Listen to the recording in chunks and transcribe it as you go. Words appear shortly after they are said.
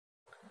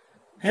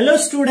Hello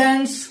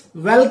students,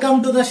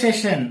 welcome to the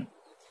session.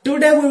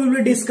 Today we will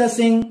be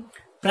discussing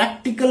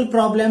practical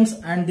problems,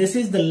 and this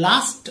is the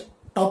last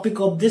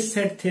topic of this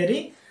set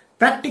theory.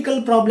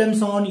 Practical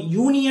problems on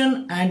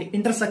union and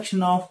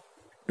intersection of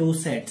two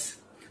sets.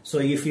 So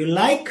if you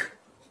like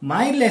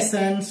my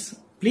lessons,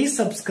 please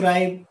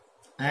subscribe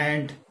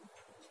and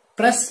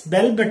press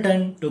bell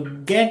button to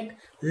get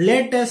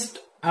latest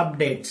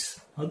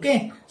updates.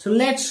 Okay, so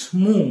let's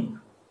move.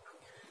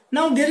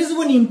 Now there is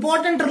one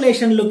important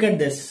relation. Look at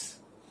this.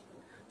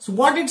 So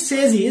what it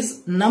says is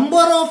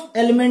number of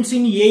elements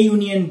in A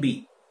union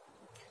B.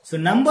 So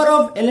number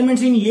of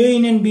elements in A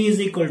union B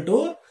is equal to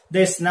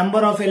this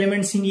number of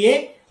elements in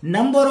A,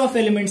 number of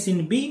elements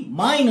in B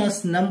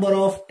minus number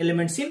of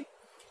elements in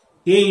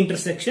A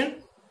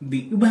intersection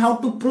B. You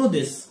have to prove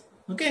this.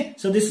 Okay.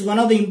 So this is one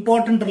of the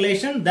important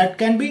relation that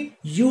can be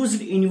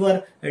used in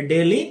your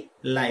daily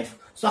life.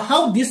 So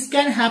how this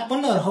can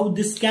happen or how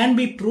this can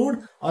be proved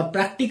or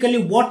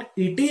practically what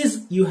it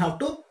is, you have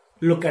to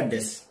look at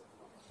this.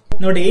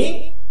 Nodi,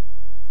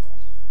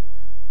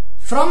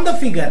 from the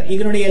figure, ಈಗ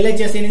ನೋಡಿ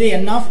LHS ಏನಿದೆ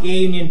n of A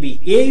union B.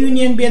 A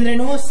union B ಅಂದ್ರೆ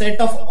ಏನು? Set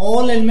of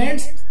all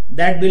elements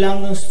that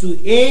belongs to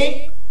A,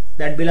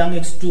 that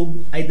belongs to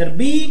either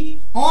B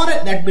or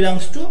that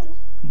belongs to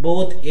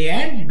both A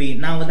and B.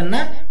 ನಾವು ಅದನ್ನ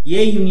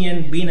A union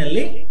B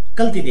ನಲ್ಲಿ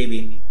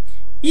ಕಲ್ತಿದ್ದೇವೆ.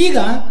 ಈಗ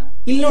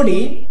ಇಲ್ಲಿ ನೋಡಿ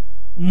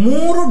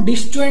ಮೂರು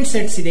ಡಿಸ್ಜಾಯಿಂಟ್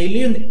ಸೆಟ್ಸ್ ಇದೆ.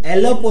 ಇಲ್ಲಿ ಒಂದು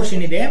ಯೆಲ್ಲೋ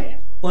ಪೋರ್ಷನ್ ಇದೆ,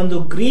 ಒಂದು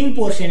ಗ್ರೀನ್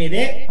ಪೋರ್ಷನ್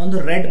ಇದೆ, ಒಂದು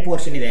ರೆಡ್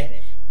ಪೋರ್ಷನ್ ಇದೆ.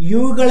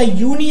 ಇವುಗಳ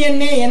ಯೂನಿಯನ್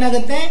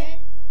ಏನಾಗುತ್ತೆ?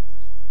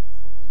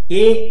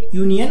 ಎ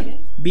ಯೂನಿಯನ್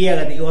ಬಿ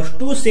ಆಗುತ್ತೆ.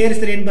 ಇವಷ್ಟು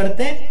ಸೇರಿಸಿದ್ರೆ ಏನ್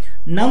ಬರುತ್ತೆ?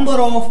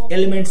 Number of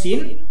elements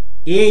in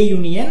a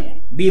union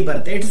B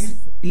ಬರುತ್ತೆ. ಇಟ್ಸ್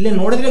ಇಲ್ಲಿ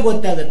ನೋಡಿದ್ರೆ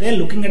ಗೊತ್ತಾಗುತ್ತೆ.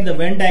 Looking at the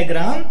when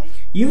diagram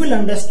you will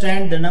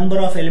understand the number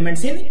of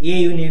elements in A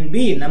union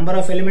B. Number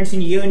of elements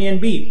in A union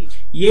B.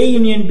 A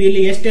union B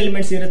ಅಲ್ಲಿ ಎಷ್ಟು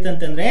elements ಇರುತ್ತೆ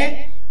ಅಂತಂದ್ರೆ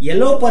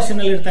yellow portion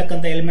ಅಲ್ಲಿ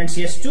ಇರತಕ್ಕಂತ ಎಲಿಮೆಂಟ್ಸ್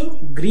ಎಷ್ಟು,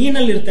 ಗ್ರೀನ್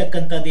ಅಲ್ಲಿ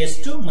ಇರತಕ್ಕಂತದ್ದು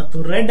ಎಷ್ಟು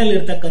ಮತ್ತು ರೆಡ್ ಅಲ್ಲಿ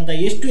ಇರತಕ್ಕಂತ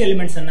ಎಷ್ಟು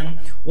ಎಲಿಮೆಂಟ್ಸ್ ಅನ್ನ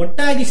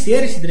ಒಟ್ಟಾಗಿ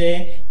ಸೇರಿಸಿದ್ರೆ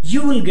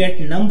you will get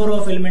number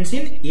of elements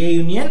in a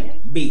union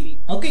B.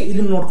 Okay,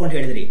 ಇದನ್ನ ನೋಡ್ಕೊಂಡು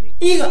ಹೇಳಿದ್ರಿ.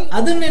 ಈಗ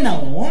ಅದನ್ನೇ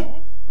ನಾವು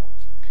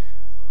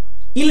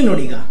ಇಲ್ಲಿ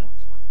ನೋಡಿ, ಈಗ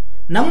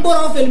number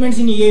of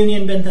elements in a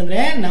union B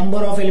ಅಂತಂದ್ರೆ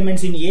number of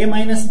elements in a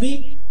minus B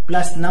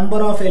plus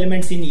number of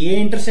elements in a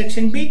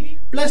intersection B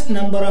plus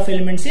number of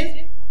elements in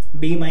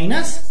B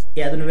minus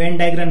A. ಅದನ್ನು ವೆನ್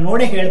ಡಯಾಗ್ರಾಮ್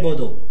ನೋಡೇ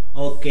ಹೇಳ್ಬೋದು.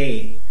 Okay,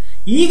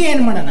 ಈಗ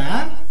ಏನ್ ಮಾಡೋಣ?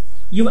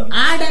 You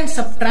add and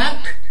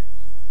subtract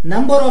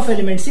number of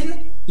elements in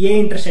a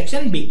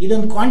intersection B.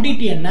 ಇದೊಂದು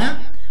ಕ್ವಾಂಟಿಟಿಯನ್ನ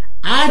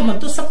add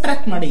ಮತ್ತು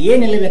subtract ಮಾಡಿ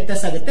ಏನೆಲ್ಲ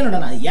ವ್ಯತ್ಯಾಸ ಆಗುತ್ತೆ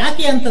ನೋಡೋಣ.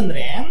 ಯಾಕೆ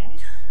ಅಂತಂದ್ರೆ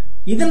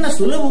ಇದನ್ನ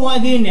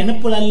ಸುಲಭವಾಗಿ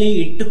ನೆನಪುಗಳಲ್ಲಿ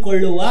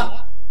ಇಟ್ಟುಕೊಳ್ಳುವ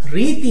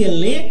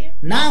ರೀತಿಯಲ್ಲಿ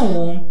ನಾವು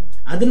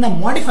ಅದನ್ನ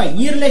ಮಾಡಿಫೈ,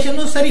 ಈ ರಿಲೇಷನ್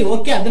ಸರಿ,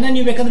 ಓಕೆ, ಅದನ್ನ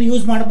ನೀವು ಬೇಕಾದ್ರೆ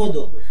ಯೂಸ್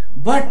ಮಾಡಬಹುದು.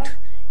 ಬಟ್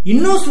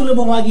ಇನ್ನೂ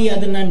ಸುಲಭವಾಗಿ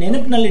ಅದನ್ನ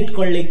ನೆನಪಿನಲ್ಲಿ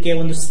ಇಟ್ಕೊಳ್ಳಿಕ್ಕೆ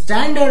ಒಂದು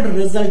ಸ್ಟ್ಯಾಂಡರ್ಡ್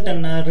ರಿಸಲ್ಟ್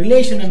ಅನ್ನ,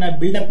 ರಿಲೇಷನ್ ಅನ್ನ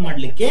ಬಿಲ್ಡಪ್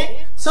ಮಾಡ್ಲಿಕ್ಕೆ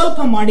ಸ್ವಲ್ಪ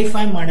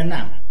ಮಾಡಿಫೈ ಮಾಡೋಣ.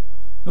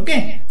 ಓಕೆ,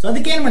 ಸೊ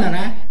ಅದಕ್ಕೆ ಏನ್ ಮಾಡೋಣ?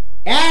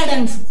 Add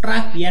and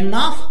subtract N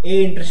of A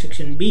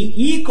intersection B.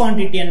 ಈ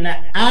ಕ್ವಾಂಟಿಟಿಯನ್ನ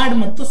ಆಡ್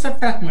ಮತ್ತು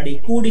ಸಬ್ಟ್ರಾಕ್ಟ್ ಮಾಡಿ,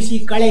 ಕೂಡಿಸಿ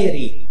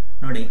ಕಳೆಯಿರಿ.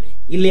 ನೋಡಿ,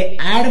 ಇಲ್ಲಿ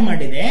ಆಡ್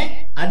ಮಾಡಿದೆ,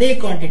 ಅದೇ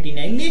ಕ್ವಾಂಟಿಟಿನ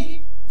ಇಲ್ಲಿ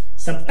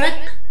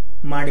ಸಬ್ಟ್ರಾಕ್ಟ್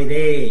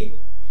ಮಾಡಿದೆ.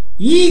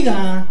 ಈಗ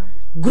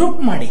ಗ್ರೂಪ್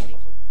ಮಾಡಿ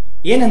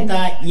ಏನಂತ?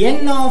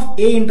 N of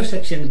A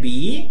intersection B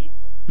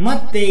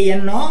ಮತ್ತೆ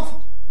N of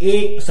A,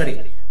 sorry,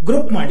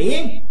 group ಮಾಡಿ.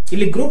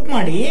 ಇಲ್ಲಿ ಗ್ರೂಪ್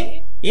ಮಾಡಿ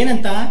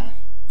ಏನಂತ?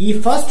 ಈ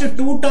ಫಸ್ಟ್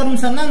ಟೂ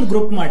ಟರ್ಮ್ಸ್ ಅನ್ನ ಒಂದು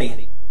ಗ್ರೂಪ್ ಮಾಡಿ,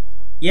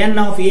 N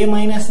of A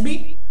minus B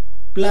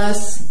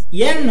plus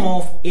N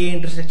of A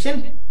intersection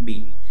B.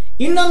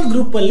 ಇನ್ನೊಂದು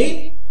ಗ್ರೂಪ್ ಅಲ್ಲಿ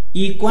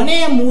ಈ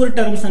ಕೊನೆಯ ಮೂರು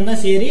ಟರ್ಮ್ಸ್ ಅನ್ನ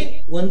ಸೇರಿ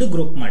ಒಂದು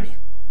ಗ್ರೂಪ್ ಮಾಡಿ.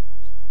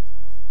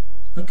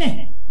 ಓಕೆ,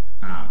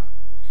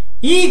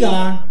 ಈಗ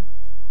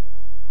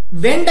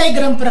ವೆನ್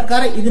ಡಯಾಗ್ರಾಮ್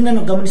ಪ್ರಕಾರ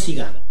ಇದನ್ನು ಗಮನಿಸಿ.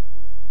 ಈಗ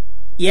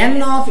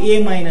N of A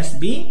minus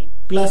B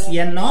plus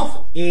N of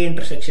A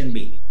intersection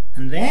B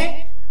ಅಂದ್ರೆ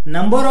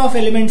number of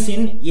elements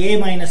in a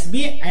minus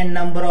B and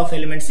number of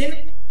elements in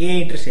a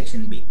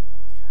intersection B.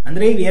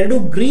 ಅಂದ್ರೆ ಇವೆರಡು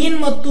ಗ್ರೀನ್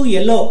ಮತ್ತು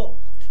ಯೆಲ್ಲೋ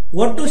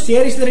ಒಟ್ಟು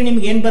ಸೇರಿಸಿದ್ರೆ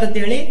ನಿಮ್ಗೆ ಏನ್ ಬರುತ್ತೆ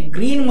ಹೇಳಿ?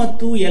 ಗ್ರೀನ್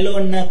ಮತ್ತು ಯೆಲ್ಲೋ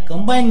ಅನ್ನ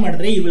ಕಂಬೈನ್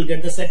ಮಾಡಿದ್ರೆ you will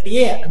get the set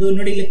A. ಅದು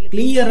ನೋಡಿ, ಇಲ್ಲಿ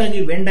ಕ್ಲಿಯರ್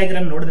ಆಗಿ ವೆನ್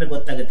ಡಯಾಗ್ರಾಮ್ ನೋಡಿದ್ರೆ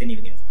ಗೊತ್ತಾಗುತ್ತೆ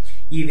ನಿಮಗೆ.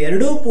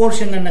 ಇವೆರಡೂ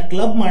ಪೋರ್ಷನ್ ಅನ್ನ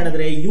ಕ್ಲಬ್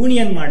ಮಾಡಿದ್ರೆ,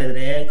 ಯೂನಿಯನ್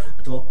ಮಾಡಿದ್ರೆ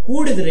ಅಥವಾ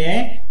ಕೂಡಿದ್ರೆ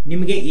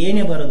ನಿಮಗೆ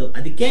ಏನೇ ಬರೋದು.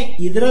 ಅದಕ್ಕೆ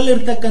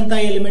ಇದರಲ್ಲಿರ್ತಕ್ಕಂಥ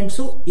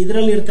ಎಲಿಮೆಂಟ್ಸ್,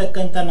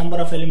 ಇದರಲ್ಲಿರ್ತಕ್ಕಂಥ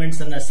ನಂಬರ್ ಆಫ್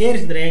ಎಲಿಮೆಂಟ್ಸ್ ಅನ್ನ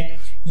ಸೇರಿಸಿದ್ರೆ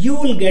you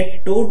will get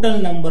total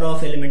number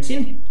of elements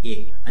in a.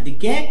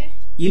 ಅದಕ್ಕೆ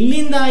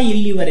ಇಲ್ಲಿಂದ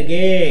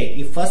ಇಲ್ಲಿವರೆಗೆ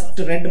ಈ ಫಸ್ಟ್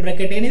ರೆಡ್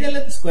ಬ್ರಾಕೆಟ್ ಏನಿದೆ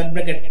ಅಲ್ಲ, square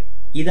bracket,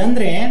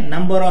 ಇದಂದ್ರೆ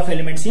number of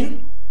elements in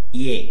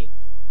a.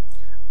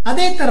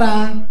 ಅದೇ ತರ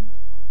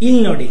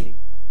ಇಲ್ಲಿ ನೋಡಿ,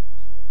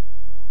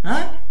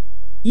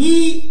 ಈ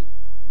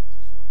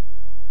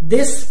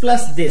this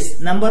plus this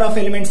number of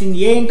elements in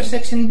A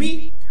intersection B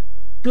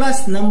plus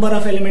number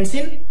of elements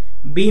in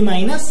B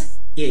minus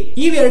A.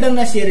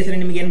 ಇವೆರಡನ್ನ ಸೇರಿಸಿದ್ರೆ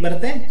ನಿಮಗೆ ಏನ್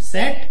ಬರುತ್ತೆ?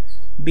 Set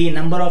B.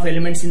 Number of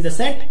elements in the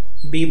set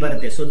B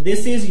ಬರುತ್ತೆ. So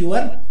this is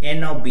your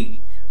n of B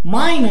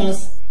minus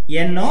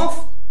n of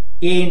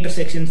A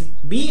intersection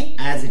B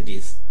as it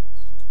is.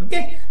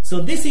 Okay, so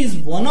this is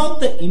one of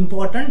the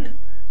important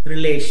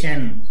relation.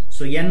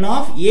 So n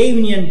of A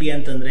union B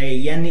ಅಂತಂದ್ರೆ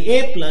NA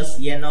plus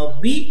n of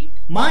B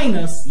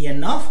minus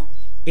N of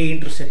A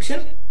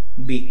intersection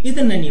B.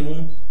 ಇದನ್ನ ನೀವು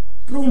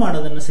prove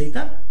ಮಾಡೋದನ್ನ ಸಹಿತ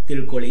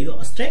ತಿಳ್ಕೊಳ್ಳಿ, ಇದು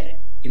ಅಷ್ಟೇ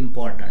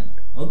important.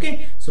 Okay,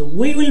 so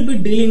we will be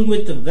dealing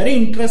with very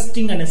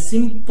interesting and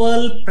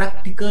simple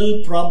practical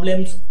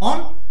problems on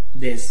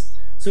this.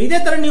 So ಇದೇ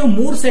ತರ ನೀವು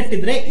 3 ಸೆಟ್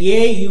ಇದ್ರೆ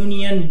A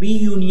union B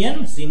union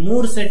C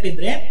 3 set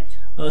ಇದ್ರೆ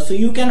so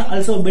you can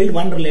also build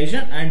one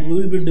relation and we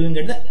will be doing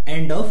at the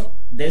end of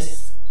this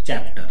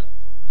chapter.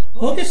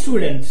 Okay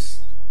students,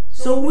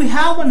 so we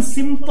have one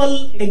simple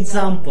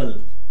example.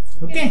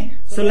 Okay,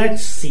 so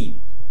let's see.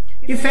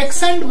 If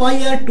X and Y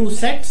are two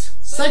sets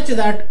such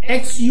that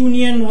X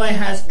union Y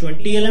has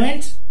 20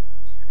 elements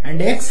and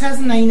X has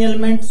 9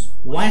 elements,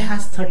 Y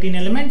has 13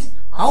 elements,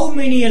 how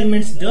many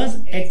elements does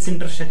X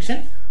intersection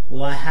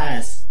Y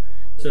has?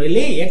 So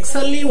ಇಲ್ಲಿ X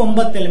ಅಲ್ಲಿ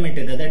 9 element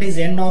ಇದೆ, that is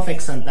n of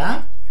X ಅಂತ.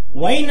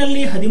 Y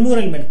ನಲ್ಲಿ 13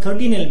 element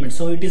 13 element,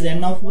 so it is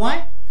n of Y,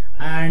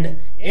 and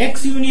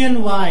X union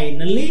Y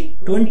ನಲ್ಲಿ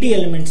 20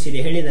 elements ಇದೆ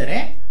ಹೇಳಿದ್ದಾರೆ.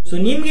 So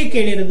ನಿಮ್ಗೆ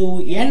ಕೇಳಿರೋದು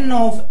n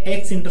of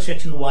X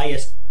intersection Y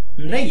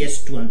ಅಂದ್ರೆ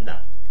ಎಷ್ಟು ಅಂತ.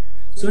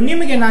 ಸೊ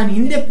ನಿಮಗೆ ನಾನು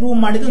ಹಿಂದೆ ಪ್ರೂವ್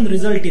ಮಾಡಿದ ಒಂದು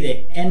ರಿಸಲ್ಟ್ ಇದೆ,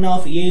 n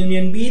of A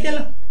union B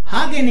ಇದೆಲ್ಲ,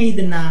 ಹಾಗೇನೆ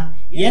ಇದನ್ನ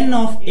n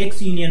of X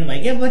union Y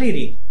ಗೆ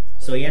ಬರೀರಿ.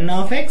 So n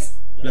of X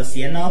plus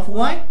n of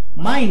Y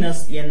minus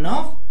n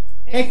of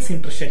X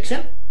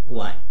intersection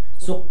Y.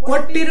 So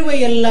ಕೊಟ್ಟಿರುವ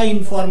ಎಲ್ಲ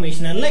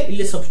ಇನ್ಫಾರ್ಮೇಶನ್ ಎಲ್ಲ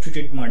ಇಲ್ಲಿ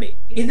ಸಬ್ಸ್ಟಿಟ್ಯೂಟ್ ಮಾಡಿ.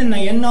 ಇದನ್ನ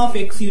n of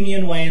X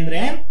union Y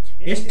ಅಂದ್ರೆ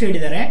ಎಷ್ಟು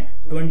ಹೇಳಿದ್ದಾರೆ?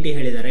 20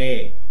 ಹೇಳಿದ್ದಾರೆ.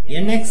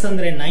 nx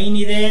ಅಂದ್ರೆ 9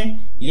 ಇದೆ,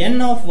 n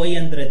of Y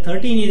ಅಂದ್ರೆ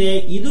 13 ಇದೆ.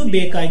 ಇದು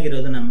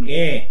ಬೇಕಾಗಿರೋದು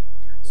ನಮ್ಗೆ.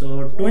 So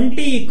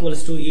 20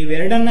 equals to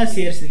ಇವೆರಡನ್ನ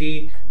ಸೇರಿಸಿದ್ರಿ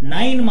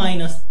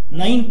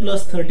 9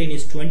 plus 13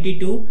 is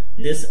 22.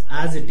 This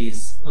as it is.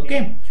 Okay,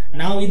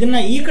 ನಾವು ಇದನ್ನ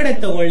ಈ ಕಡೆ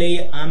ತಗೊಳ್ಳಿ,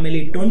 ಆಮೇಲೆ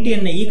 20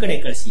 ಅನ್ನ ಈ ಕಡೆ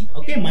ಕಳಿಸಿ.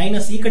 ಓಕೆ,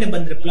 ಮೈನಸ್ ಈ ಕಡೆ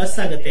ಬಂದ್ರೆ ಪ್ಲಸ್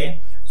ಆಗುತ್ತೆ.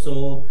 So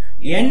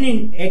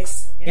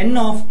n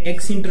of X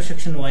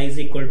intersection Y is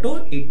equal to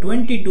ಈ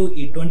 22,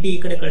 ಈ 20 ಈ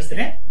ಕಡೆ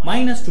ಕಳಿಸಿದ್ರೆ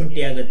minus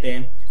 20 ಆಗುತ್ತೆ.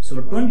 So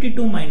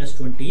 22 minus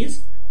 20 is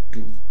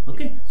 2.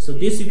 Okay, so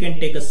this you can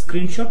take a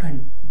screenshot and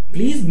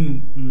please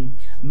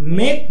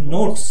make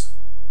notes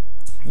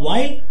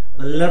while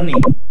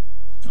learning.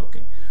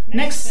 Okay,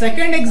 next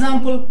second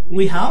example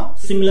we have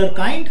similar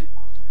kind.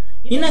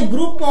 In a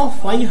group of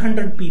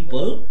 500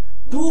 people,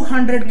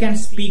 200 can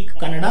speak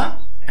Kannada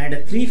and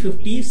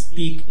 350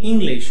 speak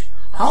English.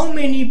 How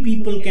many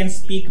people can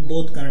speak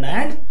both Kannada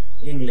and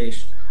English?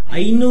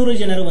 500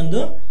 ಜನರ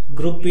ಒಂದು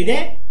group ಇದೆ,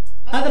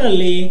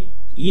 ಅದರಲ್ಲಿ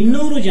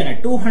 200 ಜನ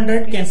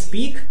 200 can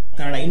speak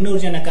Kannada, 200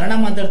 ಜನ ಕನ್ನಡ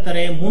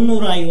ಮಾತಾಡ್ತಾರೆ,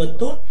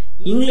 350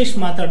 English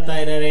ಮಾತಾಡ್ತಾ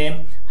ಇದ್ದಾರೆ.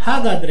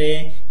 ಹಾಗಾದ್ರೆ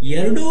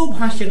ಎರಡೂ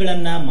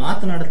ಭಾಷೆಗಳನ್ನ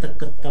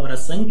ಮಾತನಾಡತಕ್ಕಂಥವರ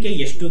ಸಂಖ್ಯೆ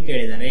ಎಷ್ಟು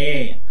ಕೇಳಿದ್ದಾರೆ?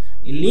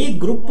 ಇಲ್ಲಿ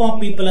ಗ್ರೂಪ್ ಆಫ್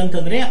ಪೀಪಲ್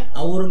ಅಂತಂದ್ರೆ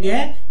ಅವ್ರಿಗೆ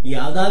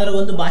ಯಾವ್ದಾದ್ರೂ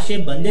ಒಂದು ಭಾಷೆ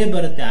ಬಂದೇ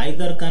ಬರುತ್ತೆ,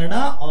 ಐದರ್ Kannada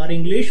R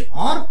English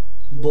R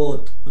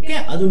both. Okay,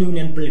 ಅದು ನೀವು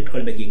ನೆನಪಲ್ಲಿ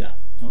ಇಟ್ಕೊಳ್ಬೇಕೀಗ.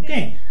 ಓಕೆ,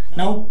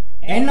 ನಾವು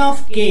n of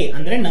k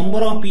ಅಂದ್ರೆ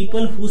number of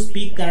people who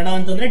speak Kannada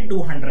ಅಂತಂದ್ರೆ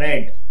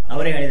 200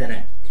 ಅವರೇ ಹೇಳಿದ್ದಾರೆ.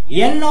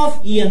 n of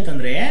e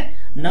ಅಂತಂದ್ರೆ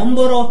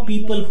number of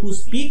people who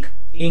speak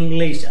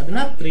English,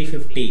 ಅದನ್ನ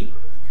 350.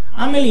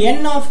 ಆಮೇಲೆ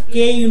n of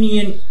k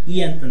union e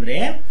ಅಂತಂದ್ರೆ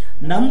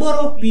number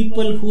of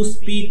people who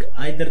speak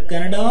either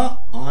Kannada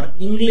R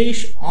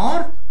English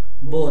R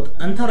both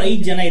ಅಂತವ್ರು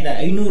 5 ಜನ ಇದ್ದಾರೆ,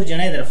 500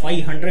 ಜನ ಇದ್ದಾರೆ,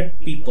 500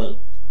 people.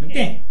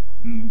 Okay,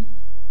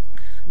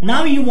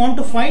 now you want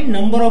to find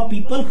number of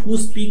people who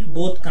speak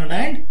both Kannada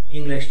and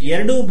English.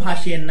 ಎರಡೂ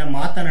ಭಾಷೆಯನ್ನ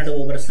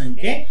ಮಾತನಾಡುವವರ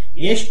ಸಂಖ್ಯೆ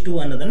ಎಷ್ಟು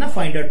ಅನ್ನೋದನ್ನ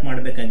ಫೈಂಡ್ ಔಟ್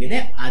ಮಾಡಬೇಕಾಗಿದೆ,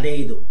 ಅದೇ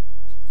ಇದು.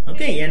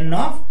 Okay, n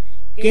of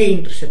k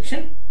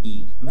intersection e.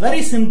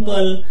 Very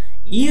simple.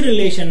 ಈ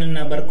ರಿಲೇಷನ್ ಅನ್ನ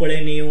ಬರ್ಕೊಳ್ಳಿ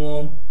ನೀವು.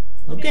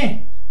 ಓಕೆ,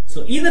 ಸೊ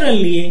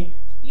ಇದರಲ್ಲಿ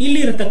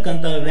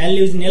ಇಲ್ಲಿರತಕ್ಕಂತ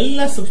ವ್ಯಾಲ್ಯೂಸ್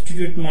ಎಲ್ಲ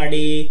ಸಬ್ಸ್ಟಿಟ್ಯೂಟ್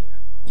ಮಾಡಿ,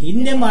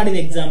 ಹಿಂದೆ ಮಾಡಿದ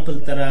ಎಕ್ಸಾಂಪಲ್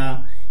ತರ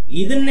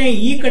ಇದನ್ನೇ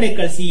ಈ ಕಡೆ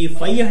ಕಳಿಸಿ,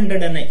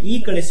 500 ಅನ್ನ ಈ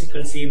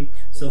ಕಳಿಸಿ.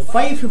 So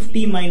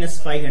 550 minus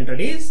 500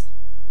 is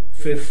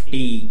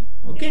 50.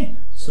 Okay,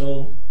 so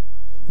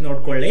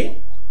ನೋಡ್ಕೊಳ್ಳಿ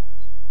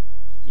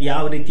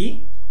ಯಾವ ರೀತಿ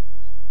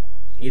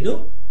ಇದು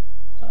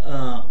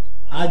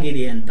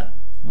ಆಗಿದೆ ಅಂತ.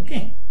 Okay,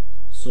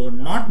 so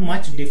not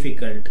much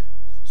difficult.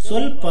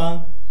 ಸ್ವಲ್ಪ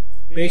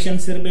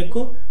ಪೇಷನ್ಸ್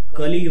ಇರಬೇಕು,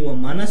 ಕಲಿಯುವ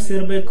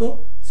ಮನಸ್ಸಿರಬೇಕು.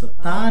 ಸೊ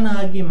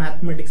ತಾನಾಗಿ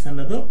ಮ್ಯಾಥಮೆಟಿಕ್ಸ್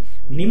ಅನ್ನೋದು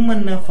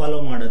ನಿಮ್ಮನ್ನ ಫಾಲೋ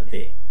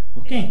ಮಾಡುತ್ತೆ.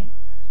 ಓಕೆ,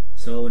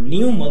 ಸೊ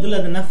ನೀವು ಮೊದಲು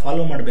ಅದನ್ನ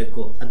ಫಾಲೋ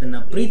ಮಾಡಬೇಕು, ಅದನ್ನ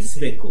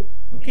ಪ್ರೀತಿಸಬೇಕು.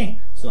 ಓಕೆ,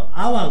 ಸೊ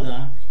ಆವಾಗ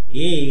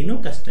ಏನು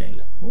ಕಷ್ಟ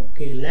ಇಲ್ಲ.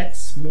 Okay,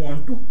 let's move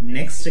on to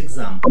next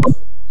example.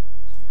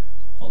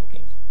 Okay,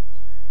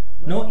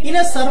 no in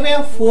a survey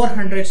of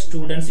 400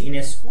 students in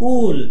a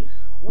school.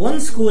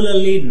 ಒಂದ್ ಸ್ಕೂಲ್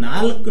ಅಲ್ಲಿ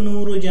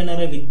 400 ಜನರ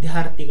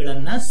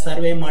ವಿದ್ಯಾರ್ಥಿಗಳನ್ನ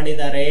ಸರ್ವೆ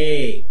ಮಾಡಿದ್ದಾರೆ.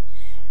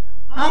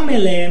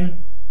 ಆಮೇಲೆ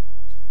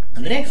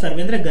ಅಂದ್ರೆ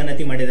ಸರ್ವೆ ಅಂದ್ರೆ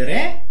ಗಣತಿ ಮಾಡಿದ್ದಾರೆ,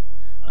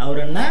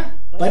 ಅವರನ್ನ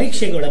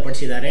ಪರೀಕ್ಷೆಗೆ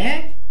ಒಳಪಡಿಸಿದ್ದಾರೆ.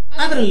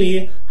 ಅದರಲ್ಲಿ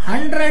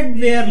 100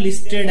 wear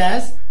listed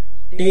as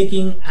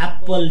taking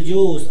apple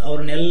juice,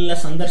 ಅವ್ರನ್ನೆಲ್ಲ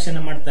ಸಂದರ್ಶನ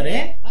ಮಾಡ್ತಾರೆ.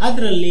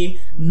 ಅದರಲ್ಲಿ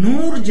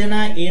 100 ಜನ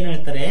ಏನ್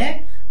ಹೇಳ್ತಾರೆ,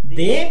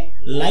 they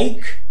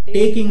like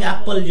taking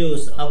apple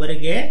juice,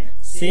 ಅವರಿಗೆ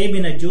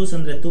ಸೇಬಿನ ಜ್ಯೂಸ್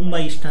ಅಂದ್ರೆ ತುಂಬಾ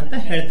ಇಷ್ಟ ಅಂತ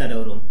ಹೇಳ್ತಾರೆ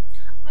ಅವರು.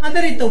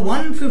 ಅದೇ ರೀತಿ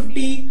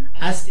 150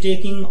 as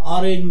taking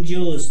orange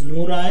juice,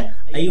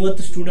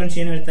 150 students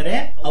ಏನ್ ಹೇಳ್ತಾರೆ,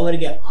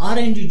 ಅವರಿಗೆ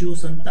ಆರೆಂಜ್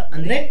ಜ್ಯೂಸ್ ಅಂತ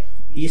ಅಂದ್ರೆ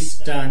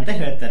ಇಷ್ಟ ಅಂತ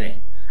ಹೇಳ್ತಾರೆ.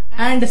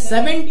 and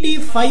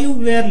 75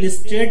 were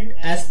listed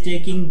as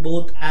taking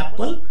both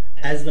apple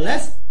as well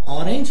as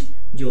orange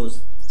juice.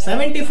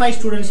 75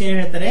 students ಏನ್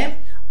ಹೇಳ್ತಾರೆ,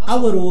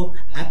 ಅವರು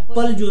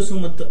ಆಪಲ್ ಜ್ಯೂಸ್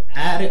ಮತ್ತು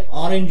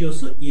ಆರೆಂಜ್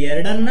ಜ್ಯೂಸ್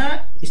ಎರಡನ್ನ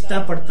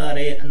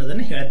ಇಷ್ಟಪಡ್ತಾರೆ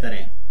ಅನ್ನೋದನ್ನ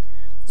ಹೇಳ್ತಾರೆ.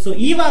 ಸೊ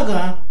ಇವಾಗ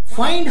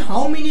find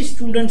how many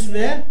students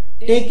were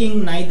taking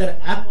neither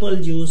apple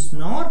juice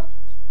ನಾರ್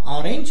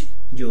ಆರೆಂಜ್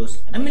ಜ್ಯೂಸ್.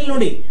 ಆಮೇಲೆ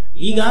ನೋಡಿ,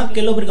 ಈಗ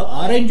ಕೆಲವೊಬ್ಬರಿಗೆ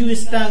ಆರೆಂಜ್ ಜ್ಯೂಸ್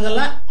ಇಷ್ಟ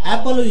ಆಗಲ್ಲ,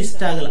 ಆಪಲ್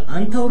ಇಷ್ಟ ಆಗಲ್ಲ,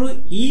 ಅಂಥವ್ರು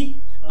ಈ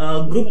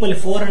ಗ್ರೂಪ್ ಅಲ್ಲಿ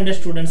 400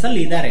 ಸ್ಟೂಡೆಂಟ್ಸ್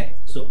ಅಲ್ಲಿ ಇದ್ದಾರೆ.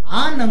 ಸೊ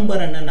ಆ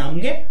ನಂಬರ್ ಅನ್ನ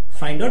ನಮ್ಗೆ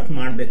ಫೈಂಡ್ ಔಟ್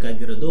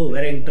ಮಾಡಬೇಕಾಗಿರೋದು.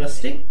 Very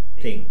interesting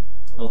thing.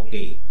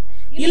 ಓಕೆ,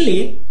 ಇಲ್ಲಿ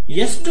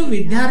ಎಷ್ಟು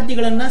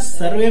ವಿದ್ಯಾರ್ಥಿಗಳನ್ನ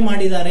ಸರ್ವೆ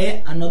ಮಾಡಿದ್ದಾರೆ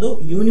ಅನ್ನೋದು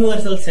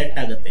ಯೂನಿವರ್ಸಲ್ ಸೆಟ್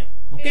ಆಗುತ್ತೆ.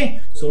 ಓಕೆ,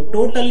 ಸೊ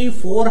ಟೋಟಲಿ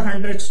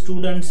 400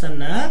 ಸ್ಟೂಡೆಂಟ್ಸ್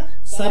ಅನ್ನ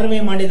ಸರ್ವೆ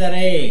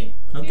ಮಾಡಿದ್ದಾರೆ.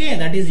 Okay,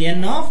 that is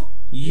N of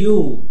you.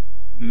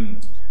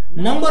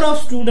 Number of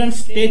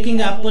students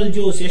taking apple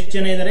juice ಎಷ್ಟು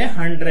ಜನ ಇದ್ದಾರೆ?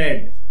 100.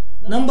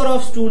 Number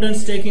of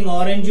students taking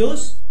orange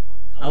juice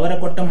ಅವರ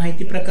ಕೊಟ್ಟ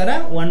ಮಾಹಿತಿ ಪ್ರಕಾರ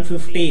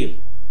 150.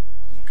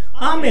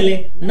 ಆಮೇಲೆ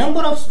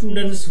number of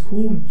students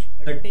who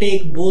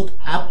take both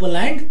apple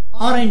and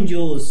orange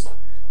juice.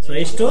 So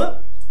ಎಷ್ಟು?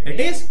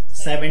 It is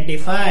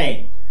 75.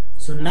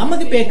 ಸೊ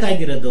ನಮಗೆ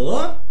ಬೇಕಾಗಿರೋದು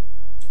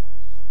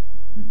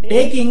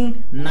ಟೇಕಿಂಗ್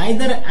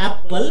ನೈದರ್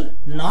ಆಪಲ್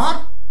ನಾರ್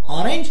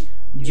ಆರೆಂಜ್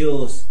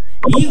ಜ್ಯೂಸ್.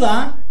 ಈಗ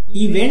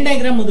ಈ ವೆನ್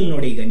ಡಯಾಗ್ರಾಮ್ ಮೊದಲು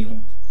ನೋಡಿ ಈಗ ನೀವು.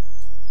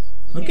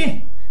 ಓಕೆ,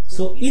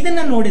 ಸೊ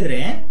ಇದನ್ನ ನೋಡಿದ್ರೆ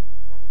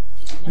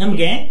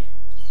ನಮ್ಗೆ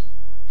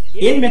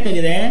ಏನ್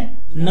ಬೇಕಾಗಿದೆ?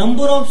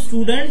 Number of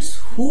students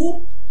who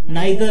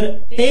neither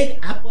take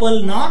apple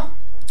ನಾರ್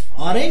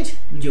ಆರೆಂಜ್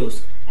ಜ್ಯೂಸ್.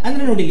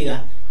 ಅಂದ್ರೆ ನೋಡಿ, ಈಗ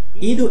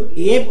ಇದು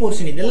ಎ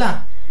ಪೋರ್ಷನ್ ಇದೆಲ್ಲ,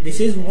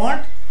 this is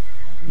what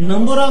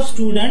number of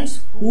students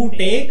who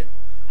take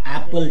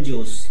apple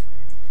juice.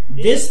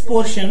 This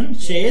portion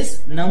ಶೇಸ್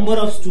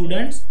number of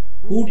students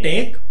who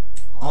take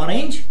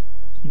orange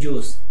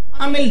juice.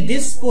 ಆಮೇಲೆ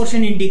this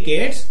portion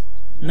indicates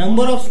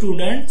number of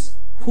students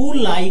who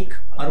like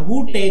R who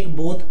take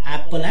both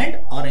apple and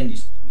orange.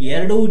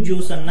 ಎರಡೂ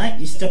juice ಅನ್ನ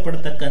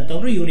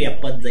ಇಷ್ಟಪಡ್ತಕ್ಕಂಥವ್ರು ಇವ್ರು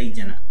 75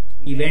 ಜನ.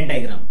 Event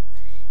diagram.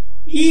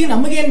 ಈಗ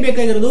ನಮಗೇನ್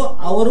ಬೇಕಾಗಿರೋದು,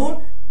 ಅವರು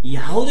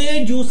ಯಾವುದೇ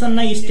ಜ್ಯೂಸ್ ಅನ್ನ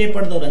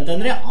ಇಷ್ಟಪಡದವ್ರು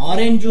ಅಂತಂದ್ರೆ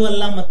ಆರೆಂಜ್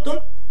ಅಲ್ಲ ಮತ್ತು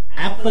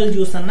ಆಪಲ್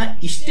ಜ್ಯೂಸ್ ಅನ್ನ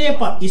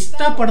ಇಷ್ಟ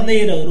ಪಡದೇ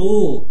ಇರೋರು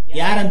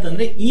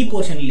ಯಾರಂತಂದ್ರೆ ಈ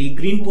ಪೋರ್ಷನ್ ಅಲ್ಲಿ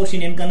ಗ್ರೀನ್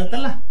ಪೋರ್ಷನ್ ಏನ್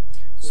ಕಾಣುತ್ತಲ್ಲ,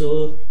 ಸೊ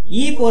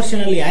ಈ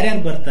ಪೋರ್ಷನ್ ಅಲ್ಲಿ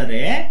ಯಾರ್ಯಾರು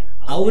ಬರ್ತಾರೆ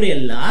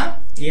ಅವರೆಲ್ಲ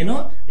ಏನು,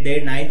 they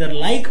neither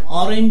like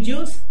orange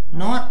juice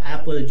ನಾರ್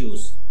ಆಪಲ್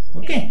ಜ್ಯೂಸ್.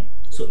 ಓಕೆ,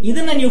 ಸೊ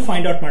ಇದನ್ನ ನೀವು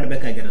ಫೈಂಡ್ ಔಟ್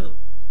ಮಾಡಬೇಕಾಗಿರೋದು.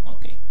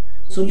 Okay,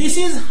 so this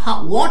is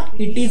what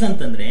it is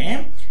ಅಂತಂದ್ರೆ,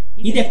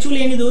 ಇದು ಆಕ್ಚುಲಿ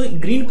ಏನಿದು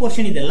ಗ್ರೀನ್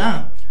ಪೋರ್ಷನ್ ಇದೆಲ್ಲ,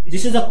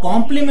 this is a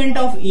complement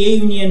of A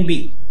union B.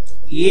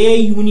 A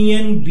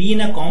union B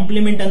ನ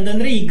compliment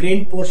ಅಂತಂದ್ರೆ ಈ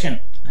ಗ್ರೀನ್ ಪೋರ್ಷನ್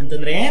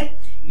ಅಂತಂದ್ರೆ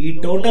ಈ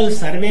ಟೋಟಲ್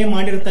ಸರ್ವೆ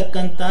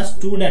ಮಾಡಿರತಕ್ಕಂತ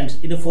ಸ್ಟೂಡೆಂಟ್ಸ್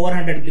ಇದು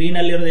 400. ಗ್ರೀನ್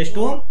ಅಲ್ಲಿರೋದು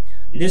ಎಷ್ಟು?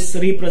 This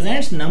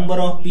represents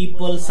number of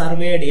people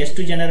surveyed.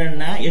 ಎಷ್ಟು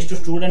ಜನರನ್ನ, ಎಷ್ಟು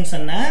ಸ್ಟೂಡೆಂಟ್ಸ್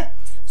ಅನ್ನ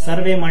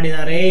ಸರ್ವೆ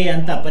ಮಾಡಿದ್ದಾರೆ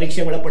ಅಂತ,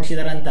 ಪರೀಕ್ಷೆ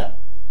ಒಳಪಡಿಸಿದಾರೆ ಅಂತ.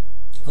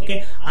 ಓಕೆ,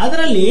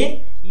 ಅದರಲ್ಲಿ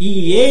ಈ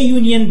ಎ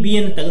ಯೂನಿಯನ್ ಬಿ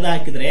ಅನ್ನು ತೆಗೆದು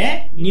ಹಾಕಿದ್ರೆ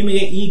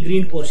ನಿಮಗೆ ಈ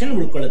ಗ್ರೀನ್ ಪೋರ್ಷನ್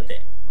ಉಳ್ಕೊಳ್ಳುತ್ತೆ.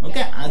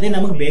 ಓಕೆ, ಅದೇ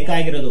ನಮಗೆ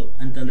ಬೇಕಾಗಿರೋದು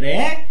ಅಂತಂದ್ರೆ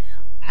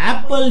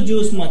ಆಪಲ್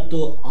ಜ್ಯೂಸ್ ಮತ್ತು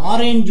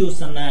ಆರೆಂಜ್ ಜ್ಯೂಸ್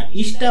ಅನ್ನ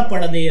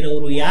ಇಷ್ಟಪಡದೇ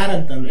ಇರೋರು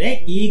ಯಾರಂತಂದ್ರೆ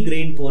ಈ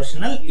ಗ್ರೀನ್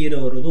ಪೋರ್ಷನ್ ಅಲ್ಲಿ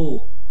ಇರೋರು.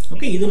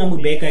 ಓಕೆ, ಇದು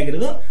ನಮಗೆ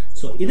ಬೇಕಾಗಿರೋದು.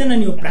 ಸೊ ಇದನ್ನ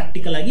ನೀವು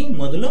ಪ್ರಾಕ್ಟಿಕಲ್ ಆಗಿ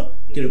ಮೊದಲು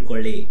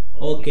ತಿಳ್ಕೊಳ್ಳಿ.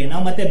 ಓಕೆ,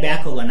 ನಾವು ಮತ್ತೆ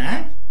ಬ್ಯಾಕ್ ಹೋಗೋಣ.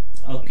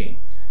 ಓಕೆ,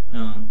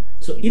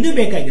 ಸೊ ಇದು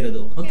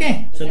ಬೇಕಾಗಿರೋದು. Okay,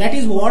 so that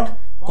is what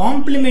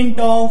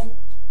complement of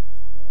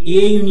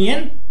A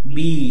union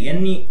B.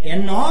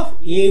 N of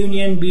A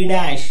union be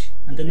dash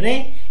ಅಂತಂದ್ರೆ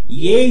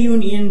ಎ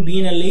ಯೂನಿಯನ್ ಬಿ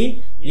ನಲ್ಲಿ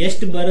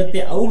ಎಷ್ಟು ಬರುತ್ತೆ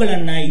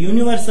ಅವುಗಳನ್ನ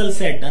ಯೂನಿವರ್ಸಲ್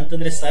ಸೆಟ್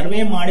ಅಂತಂದ್ರೆ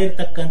ಸರ್ವೆ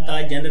ಮಾಡಿರ್ತಕ್ಕಂತ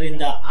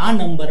ಜನರಿಂದ ಆ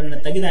ನಂಬರ್ ಅನ್ನ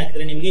ತೆಗೆದು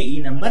ಹಾಕಿದ್ರೆ ನಿಮಗೆ ಈ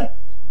ನಂಬರ್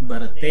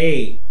ಬರುತ್ತೆ.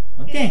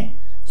 ಓಕೆ,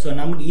 ಸೊ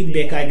ನಮ್ಗೆ ಇದು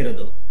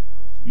ಬೇಕಾಗಿರೋದು.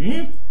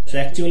 So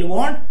actually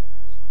what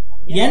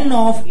N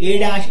of A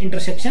dash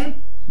intersection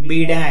be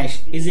dash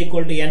is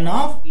equal to N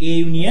of A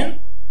union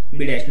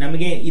be dash.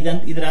 ನಮಗೆ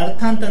ಇದರ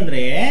ಅರ್ಥ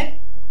ಅಂತಂದ್ರೆ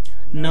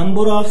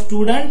number of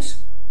students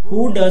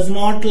who does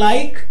not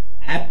like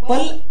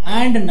apple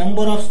and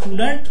number of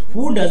student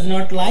who does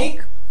not like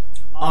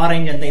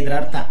orange ಅಂತ ಇದರ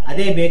ಅರ್ಥ.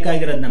 ಅದೇ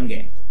ಬೇಕಾಗಿರೋದು ನಮ್ಗೆ.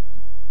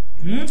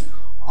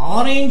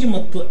 ಆರೆಂಜ್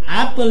ಮತ್ತು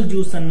ಆಪಲ್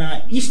ಜ್ಯೂಸ್ ಅನ್ನ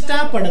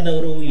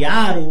ಇಷ್ಟಪಡದವರು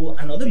ಯಾರು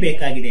ಅನ್ನೋದು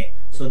ಬೇಕಾಗಿದೆ.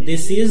 So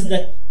this is the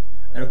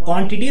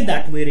quantity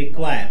that we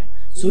require.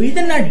 So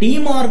ಇದನ್ನ ಡಿ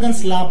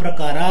ಮಾರ್ಗನ್ಸ್ ಲಾ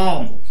ಪ್ರಕಾರ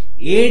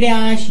A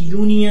dash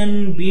union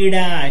be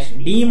dash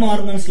De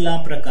Morgan's ಲಾ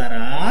ಪ್ರಕಾರ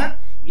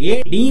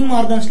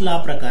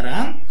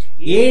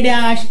A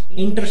dash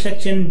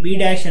intersection be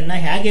dash ಅನ್ನ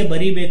ಹೇಗೆ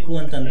ಬರೀಬೇಕು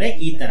ಅಂತಂದ್ರೆ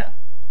ಈ ತರ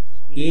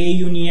A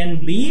union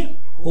B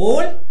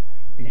hole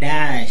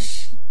dash.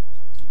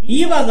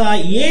 ಇವಾಗ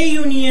ಎ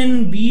ಯೂನಿಯನ್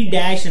ಬಿ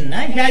ಡ್ಯಾಶ್ ಅನ್ನ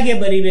ಹೇಗೆ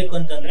ಬರೀಬೇಕು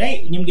ಅಂತಂದ್ರೆ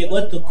ನಿಮ್ಗೆ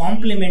ಗೊತ್ತು,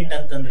 ಕಾಂಪ್ಲಿಮೆಂಟ್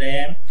ಅಂತಂದ್ರೆ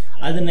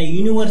ಅದನ್ನ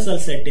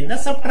ಯೂನಿವರ್ಸಲ್ ಸೆಟ್ ಇಂದ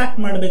ಸಬ್ಟ್ರಾಕ್ಟ್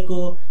ಮಾಡಬೇಕು.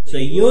 ಸೊ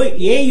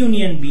ಎ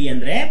ಯೂನಿಯನ್ ಬಿ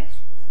ಅಂದ್ರೆ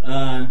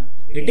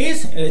it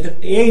is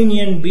A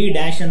union be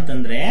dash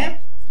ಅಂತಂದ್ರೆ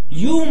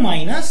you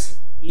minus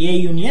A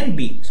union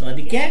B. So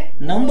ಅದಕ್ಕೆ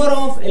number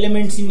of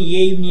elements in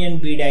a union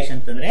be dash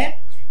ಅಂತಂದ್ರೆ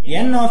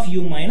N of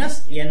you minus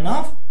N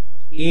of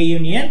A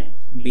union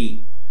B.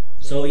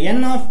 So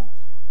N of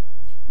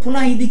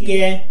ಪುನಃ ಇದಕ್ಕೆ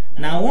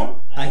ನಾವು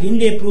ಆ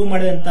ಹಿಂದೆ prove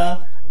ಮಾಡಿದಂತ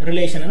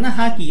relation ಅನ್ನ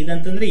ಹಾಕಿ.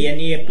 ಇದಂತಂದ್ರೆ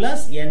N A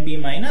plus N B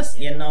minus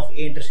N of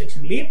A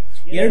intersection B.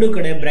 ಎರಡು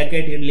ಕಡೆ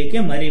ಬ್ರಾಕೆಟ್ ಇಡ್ಲಿಕ್ಕೆ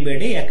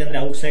ಮರಿಬೇಡಿ, ಯಾಕಂದ್ರೆ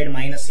ಔಟ್ ಸೈಡ್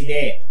ಮೈನಸ್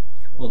ಇದೆ.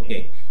 ಓಕೆ,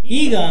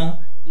 ಈಗ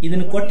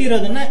ಇದನ್ನು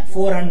ಕೊಟ್ಟಿರೋದನ್ನ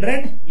 400,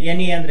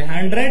 ಎನ್ ಎ ಅಂದ್ರೆ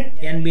 100,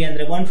 ಎನ್ ಬಿ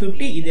ಅಂದ್ರೆ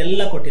 150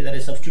 ಇದೆಲ್ಲ ಕೊಟ್ಟಿದ್ದಾರೆ.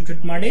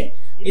 ಸಬ್ಸ್ಟಿಟ್ಯೂಟ್ ಮಾಡಿ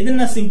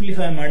ಇದನ್ನ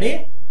ಸಿಂಪ್ಲಿಫೈ ಮಾಡಿ.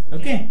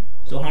 Okay,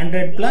 so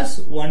 100 plus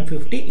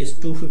 150 is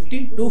 250.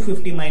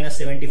 250 minus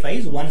 75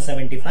 is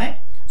 175.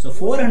 So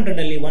 400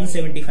 ಅಲ್ಲಿ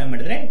 175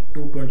 ಮಾಡಿದ್ರೆ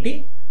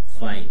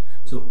 225.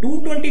 ಸೊ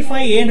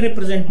 225 ಏನ್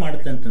ರಿಪ್ರೆಸೆಂಟ್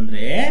ಮಾಡುತ್ತೆ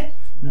ಅಂತಂದ್ರೆ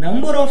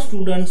number of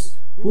students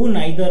who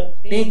neither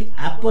take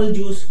apple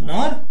juice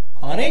ನಾರ್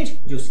ಆರೆಂಜ್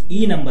ಜ್ಯೂಸ್, ಈ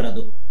ನಂಬರ್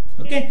ಅದು.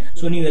 ಓಕೆ,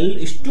 ಸೊ ನೀವು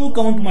ಇಷ್ಟು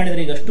ಕೌಂಟ್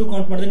ಮಾಡಿದ್ರೆ, ಈಗ ಅಷ್ಟು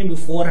ಕೌಂಟ್ ಮಾಡಿದ್ರೆ ನಿಮಗೆ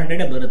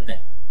 400 ಬರುತ್ತೆ.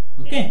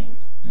 Okay,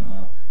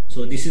 so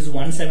this is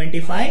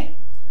 175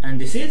 and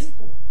this is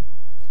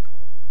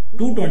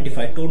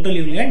 225. Total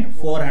you will get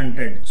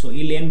 400. So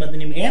ಇಲ್ಲಿ ಏನ್ ಬಂತು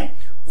ನಿಮಗೆ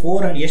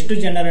 400, ಎಷ್ಟು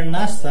ಜನರನ್ನ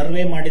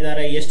ಸರ್ವೆ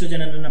ಮಾಡಿದ್ದಾರೆ, ಎಷ್ಟು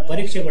ಜನರನ್ನ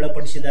ಪರೀಕ್ಷೆಗೆ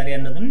ಒಳಪಡಿಸಿದ್ದಾರೆ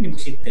ಅನ್ನೋದನ್ನ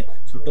ನಿಮ್ಗೆ ಸಿಗುತ್ತೆ.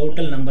 So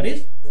total number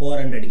is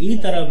 400. ಈ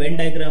ತರ ವೆನ್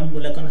ಡಯಾಗ್ರಾಮ್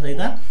ಮೂಲಕ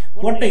ಸಹಿತ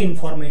ಕೊಟ್ಟ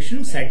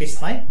ಇನ್ಫಾರ್ಮೇಶನ್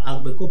ಸ್ಯಾಟಿಸ್ಫೈ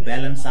ಆಗಬೇಕು,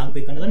 ಬ್ಯಾಲೆನ್ಸ್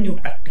ಆಗಬೇಕು ಅನ್ನೋದನ್ನ ನೀವು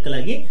ಪ್ರಾಕ್ಟಿಕಲ್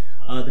ಆಗಿ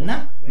ಅದನ್ನ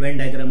ವೆನ್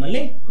ಡಯಾಗ್ರಾಮ್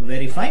ಅಲ್ಲಿ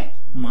ವೆರಿಫೈ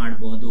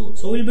ಮಾಡಬಹುದು.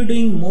 So will be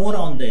doing more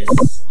on this.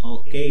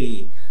 Okay,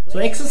 so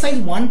exercise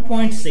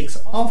 1.6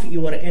 of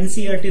your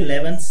NCERT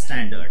 11th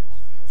standard.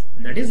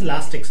 That is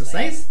last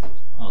exercise.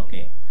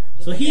 Okay,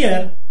 so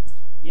here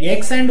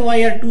x and y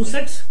are two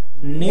sets.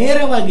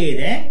 ನೇರವಾಗಿ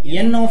ಇದೆ.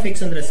 n of x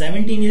ಅಂದ್ರೆ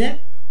 17 ಇದೆ,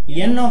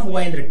 n of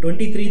y ಅಂದ್ರೆ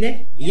 23 ಇದೆ,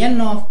 n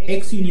of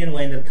x union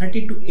y ಅಂದ್ರೆ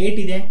 38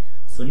 ಇದೆ.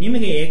 So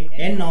ನಿಮಗೆ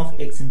n of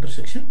x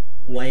intersection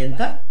y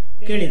ಅಂತ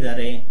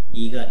ಕೇಳಿದ್ದಾರೆ.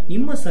 ಈಗ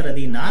ನಿಮ್ಮ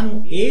ಸರದಿ, ನಾನು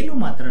ಏನು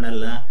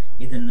ಮಾತಾಡಲ್ಲ,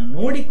 ಇದನ್ನು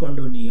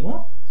ನೋಡಿಕೊಂಡು ನೀವು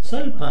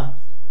ಸ್ವಲ್ಪ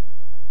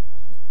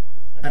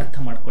ಅರ್ಥ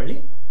ಮಾಡ್ಕೊಳ್ಳಿ.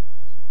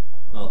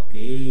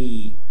 Okay,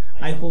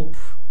 I hope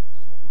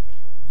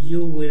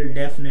you will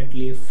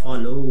definitely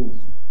follow.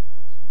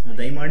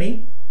 ದಯಮಾಡಿ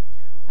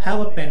have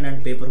a pen and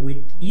paper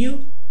with you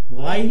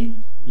while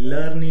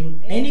learning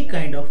any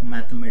kind of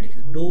mathematics.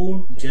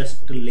 Don't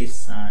just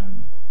listen.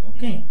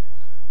 Okay,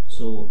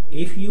 so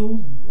if you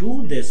do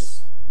this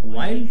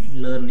while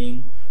learning,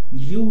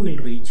 you will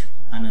reach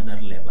another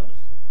level.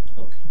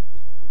 Okay,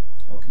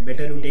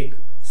 better you take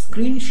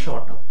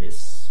screenshot of this,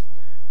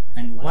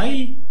 and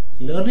while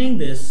learning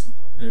this,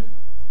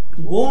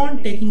 go on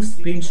taking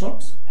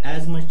screenshots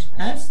as much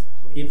as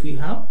if you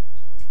have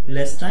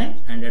less time,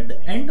 and at the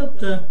end of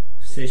the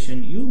session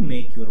you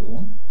make your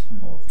own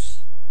notes.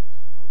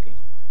 Okay,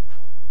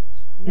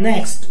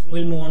 next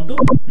we'll move on to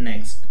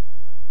next.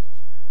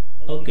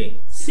 Okay,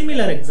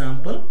 similar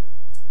example,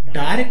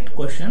 direct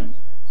question.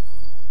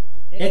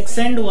 X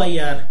and y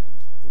are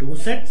two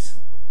sets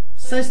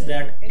such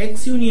that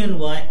x union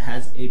y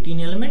has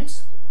 18 elements.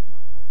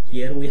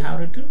 Here we have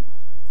written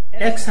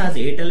x has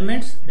 8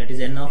 elements, that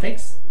is n of x,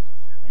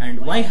 and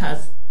y has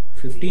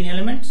 15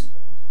 elements.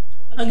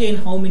 Again,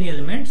 how many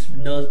elements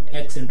does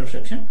x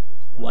intersection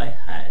y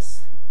has?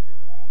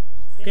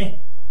 Okay,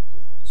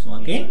 so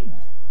again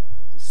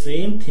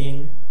same thing,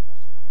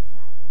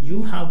 you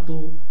have to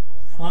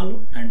follow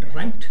and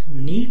write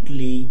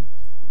neatly.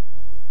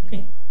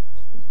 Okay,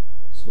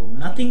 so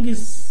nothing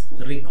is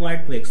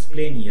required to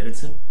explain here,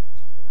 it's a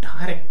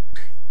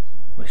direct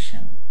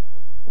question.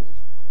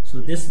 So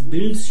this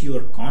builds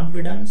your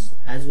confidence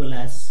as well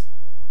as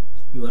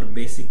your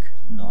basic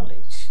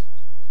knowledge.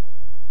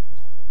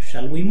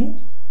 Shall we move?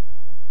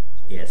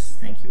 Yes,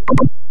 thank you.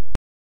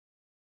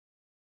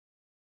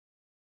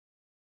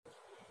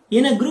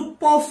 In a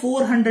group of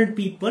 400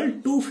 people,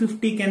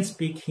 250 can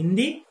speak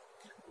Hindi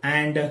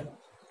and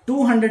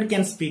 200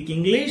 can speak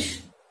English,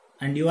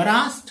 and you are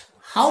asked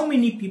how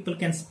many people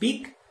can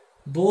speak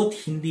both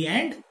Hindi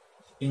and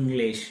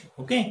English.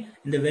 Okay,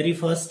 in the very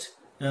first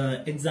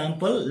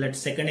example,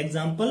 second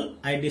example,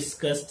 I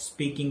discussed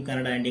speaking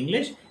Kannada and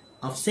English.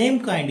 Of same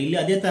kind, ಇಲ್ಲಿ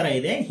ಅದೇ ತರ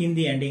ಇದೆ,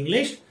 Hindi and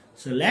English.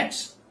 So let's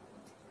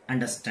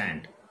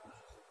understand.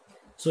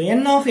 So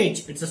n of h,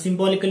 it's a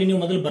symbolically ನೀವು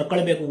ಮೊದಲು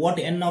ಬರ್ಕೊಳ್ಬೇಕು what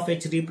n of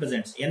h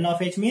represents. n of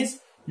h means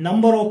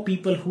number of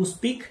people who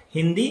speak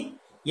Hindi.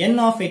 n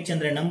of h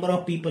ಅಂದ್ರೆ number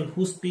of people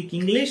who speak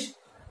English,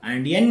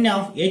 and n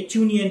of h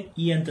union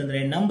e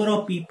ಅಂತಂದ್ರೆ number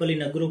of people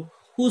in a group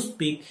who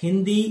speak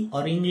Hindi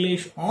or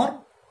English or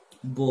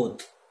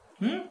both.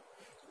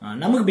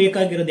 ನಮಗೆ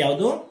ಬೇಕಾಗಿರೋದು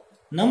ಯಾವುದು?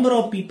 number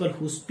of people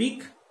who speak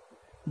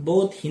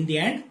both Hindi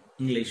and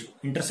English.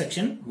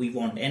 Intersection we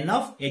want n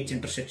of h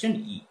intersection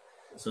e.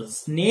 So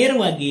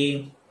ನೇರವಾಗಿ,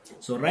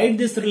 so write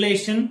this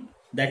relation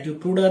that you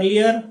proved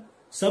earlier.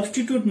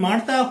 Substitute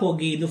ಮಾಡ್ತಾ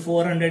ಹೋಗಿ, ಇದು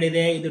 400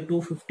 ಇದೆ, ಇದು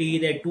 250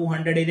 ಇದೆ,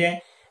 200 ಇದೆ,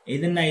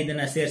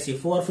 ಇದನ್ನ ಸೇರಿಸಿ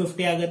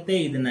 450 ಆಗುತ್ತೆ.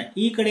 ಇದನ್ನ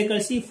ಈ ಕಡೆ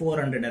ಕಳಿಸಿ,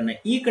 400 ಅನ್ನ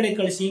ಈ ಕಡೆ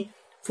ಕಳಿಸಿ,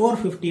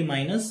 450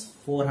 minus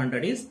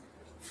 400 is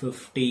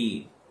 50.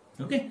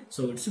 Okay,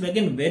 so it's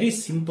again very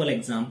simple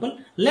example.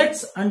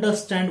 Let's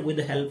understand with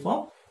the help of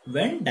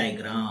Venn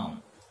diagram.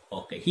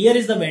 Okay, here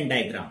is the Venn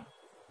diagram.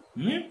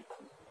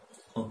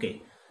 Okay,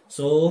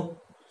 so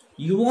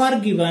you are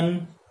given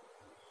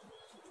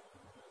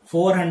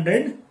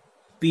 400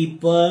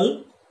 people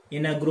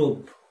in a group,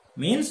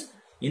 means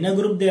In a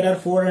group there are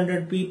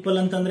 400 people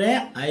ಅಂತಂದ್ರೆ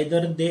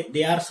either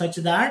they are such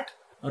that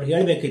ಅವ್ರು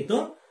ಹೇಳ್ಬೇಕಿತ್ತು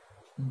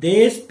they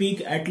speak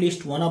at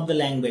least one of the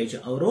language.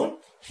 ಅವರು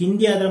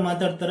ಹಿಂದಿ ಆದ್ರೆ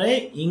ಮಾತಾಡ್ತಾರೆ,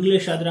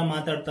 English ಆದ್ರೆ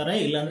ಮಾತಾಡ್ತಾರೆ,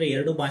 ಇಲ್ಲಾಂದ್ರೆ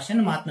ಎರಡು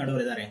ಭಾಷೆನ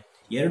ಮಾತನಾಡೋರು ಇದ್ದಾರೆ.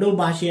 ಎರಡು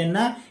ಭಾಷೆಯನ್ನ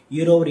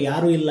ಇರೋರು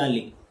ಯಾರು ಇಲ್ಲ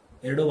ಅಲ್ಲಿ.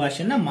 ಎರಡು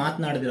ಭಾಷೆಯನ್ನ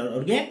ಮಾತನಾಡಿದ್ರು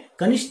ಅವ್ರಿಗೆ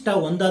ಕನಿಷ್ಠ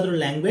ಒಂದಾದ್ರೂ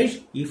ಲ್ಯಾಂಗ್ವೇಜ್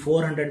ಈ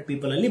 400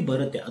 ಪೀಪಲ್ ಅಲ್ಲಿ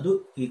ಬರುತ್ತೆ. ಅದು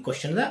ಈ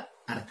ಕ್ವಶನ್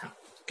ಅರ್ಥ.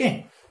 ಓಕೆ,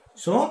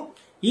 ಸೊ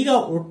ಈಗ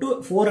ಒಟ್ಟು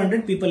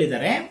 400 ಪೀಪಲ್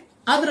ಇದ್ದಾರೆ.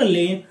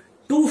 ಅದರಲ್ಲಿ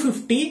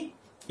 250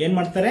 ಏನ್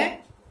ಮಾಡ್ತಾರೆ,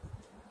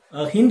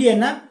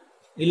 ಹಿಂದಿಯನ್ನ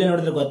ಇಲ್ಲೇ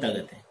ನೋಡಿದ್ರೆ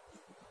ಗೊತ್ತಾಗುತ್ತೆ.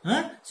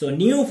 ಸೊ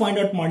ನೀವು ಫೈಂಡ್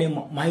ಔಟ್ ಮಾಡಿ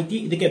ಮಾಹಿತಿ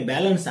ಇದಕ್ಕೆ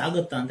ಬ್ಯಾಲೆನ್ಸ್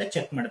ಆಗುತ್ತಾ ಅಂತ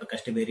ಚೆಕ್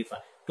ಮಾಡ್ಬೇಕಷ್ಟೇ, ವೆರಿಫೈ.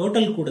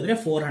 ಟೋಟಲ್ ಕೂಡಿದ್ರೆ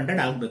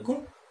 400 ಆಗ್ಬೇಕು.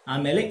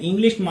 ಆಮೇಲೆ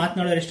ಇಂಗ್ಲಿಷ್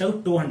ಮಾತನಾಡೋರು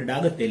ಎಷ್ಟಾಗುತ್ತೆ, 200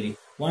 ಆಗುತ್ತೆ. ಇಲ್ಲಿ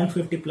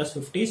 150 ಪ್ಲಸ್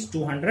 50 is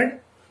 200.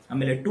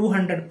 ಆಮೇಲೆ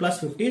 200 plus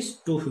 50 is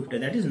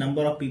 250. That is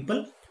number of people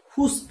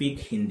who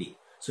speak Hindi.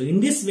 So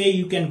in this way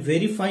you can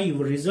verify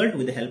your result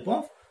with the help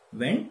of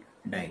when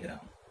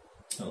diagram.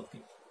 Okay,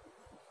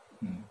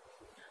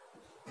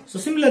 so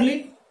similarly,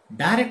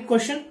 direct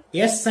question,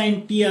 S and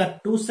T are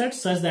two sets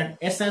such that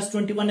S has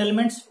 21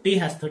 elements, T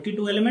has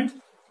 32 elements.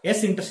 S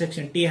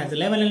intersection T has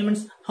 11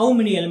 elements. How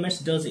many elements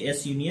does S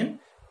union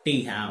T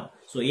have?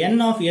 So n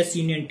of S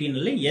union T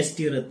ನಲ್ಲಿ ಎಷ್ಟು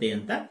ಇರುತ್ತೆ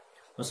ಅಂತ,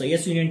 so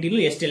S union T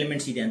ನಲ್ಲಿ ಎಷ್ಟು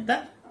elements ಇದೆ ಅಂತ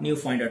ನೀವು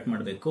find out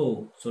ಮಾಡಬೇಕು.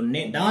 So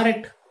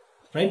direct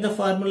write the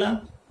formula.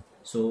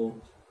 So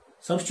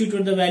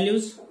substitute the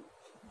values,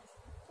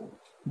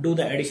 do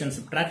the addition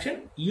subtraction,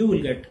 you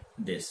will get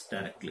this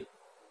directly.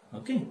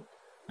 Okay,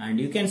 and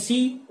you can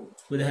see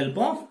with the help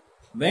of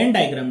Venn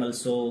diagram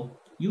also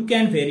you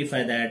can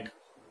verify that.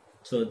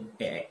 So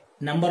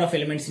number of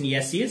elements in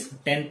S is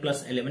 10 plus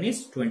 11 is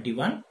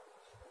 21.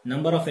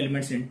 Number of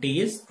elements in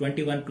T is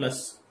 21 plus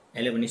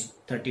 11 is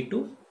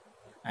 32,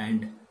 and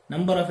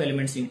number of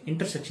elements in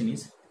intersection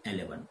is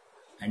 11.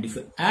 And if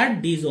you add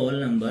these all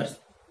numbers,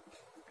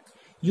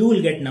 you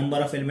will get number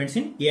of elements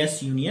in S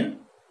union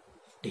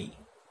T.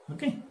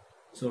 Okay,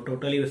 so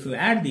totally if you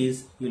add these,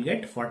 you will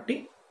get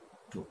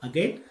 42.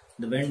 Again,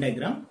 the Venn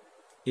diagram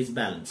is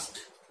balanced.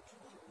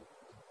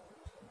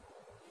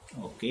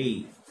 Okay,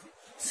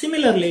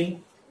 similarly,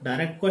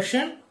 direct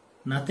question,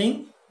 nothing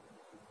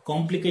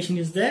complication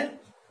is there,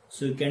 so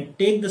you can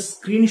take the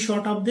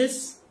screenshot of this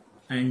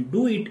and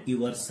do it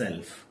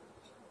yourself.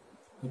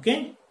 Okay,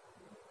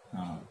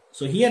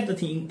 so here the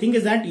thing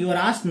is that you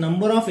are asked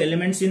number of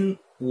elements in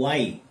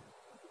Y.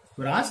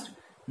 You are asked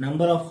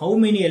number of how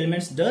many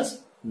elements does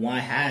Y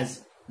has.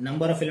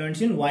 Number of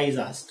elements in Y is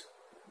asked.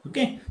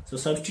 Okay, so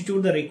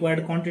substitute the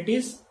required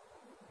quantities.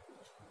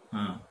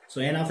 So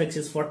n of x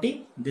is 40,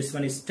 this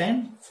one is 10,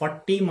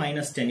 40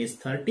 minus 10 is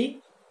 30.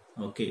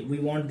 Okay, we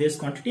want this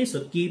quantity, so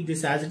keep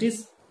this as it is,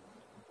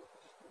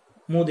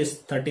 move this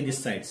 30 this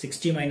side.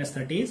 60 minus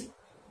 30 is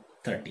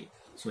 30,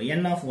 so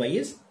n of y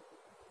is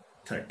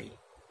 30.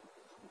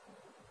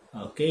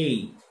 Okay,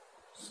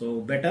 so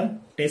better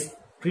take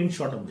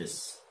screenshot of this.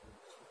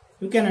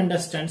 You can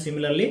understand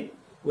similarly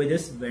with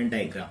this Venn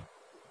diagram.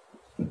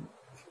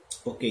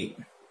 Okay,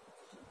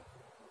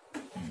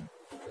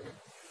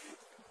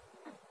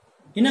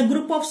 in a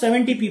group of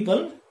 70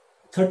 people,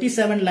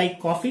 37 like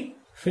coffee,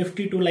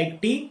 52 like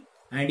tea,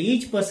 and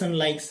each person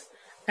likes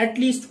at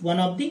least one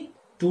of the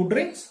two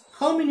drinks.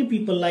 How many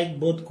people like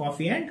both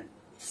coffee and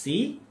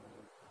tea?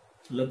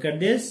 Look at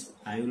this.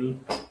 I will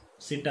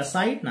sit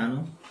aside. ನಾನು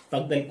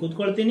ಪಕ್ಕದಲ್ಲಿ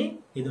ಕೂತ್ಕೊಳ್ತೀನಿ.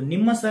 ಇದು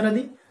ನಿಮ್ಮ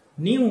ಸರದಿ,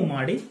 ನೀವು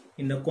ಮಾಡಿ.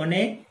 ಇನ್ನು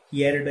ಕೊನೆ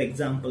 2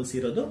 examples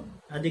ಇರೋದು,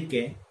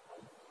 ಅದಕ್ಕೆ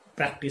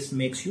practice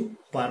makes you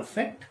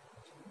perfect.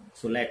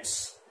 So let's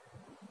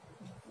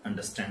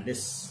understand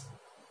this.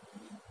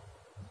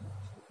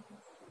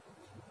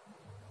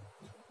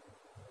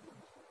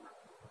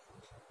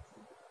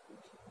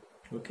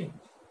 Okay,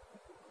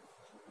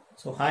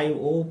 so I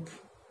hope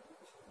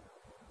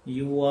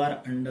you are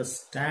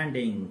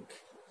understanding.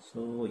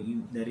 So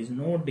there is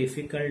no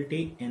difficulty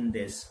in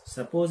this.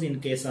 Suppose in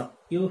case of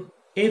you,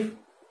 if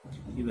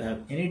you have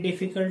any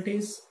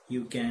difficulties,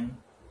 you can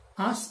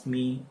ask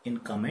me in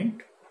comment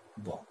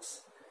box.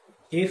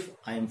 If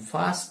I am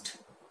fast,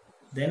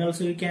 then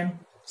also you can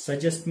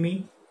suggest me.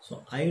 So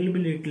I will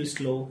be little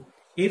slow.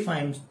 If I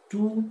am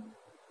too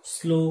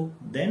slow,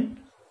 then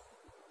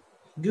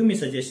give me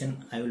suggestion,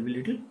 I will be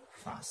little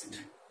fast.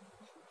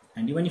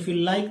 And even if you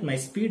like my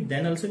speed,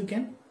 then also you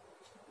can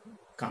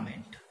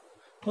comment.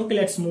 Okay,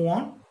 let's move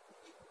on.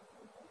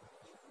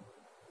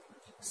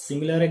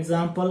 Similar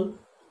example,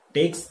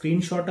 take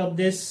screenshot of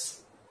this.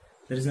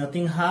 There is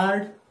nothing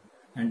hard,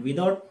 and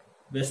without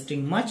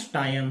wasting much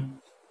time,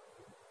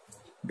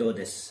 do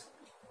this.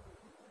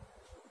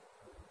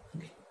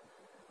 Okay.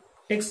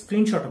 Take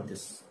screenshot of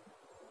this.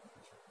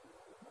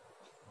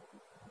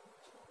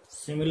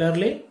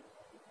 Similarly,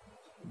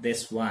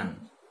 this one.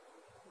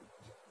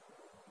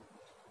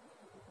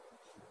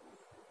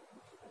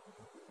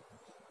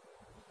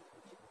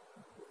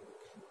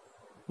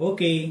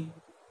 Okay,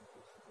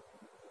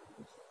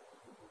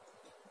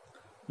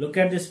 look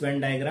at this Venn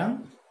diagram.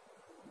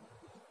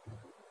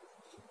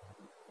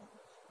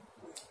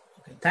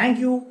 Okay, thank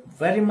you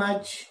very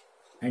much,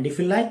 and if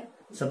you like,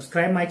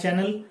 subscribe my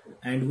channel,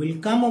 and we'll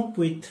come up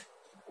with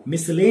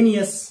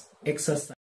miscellaneous exercise.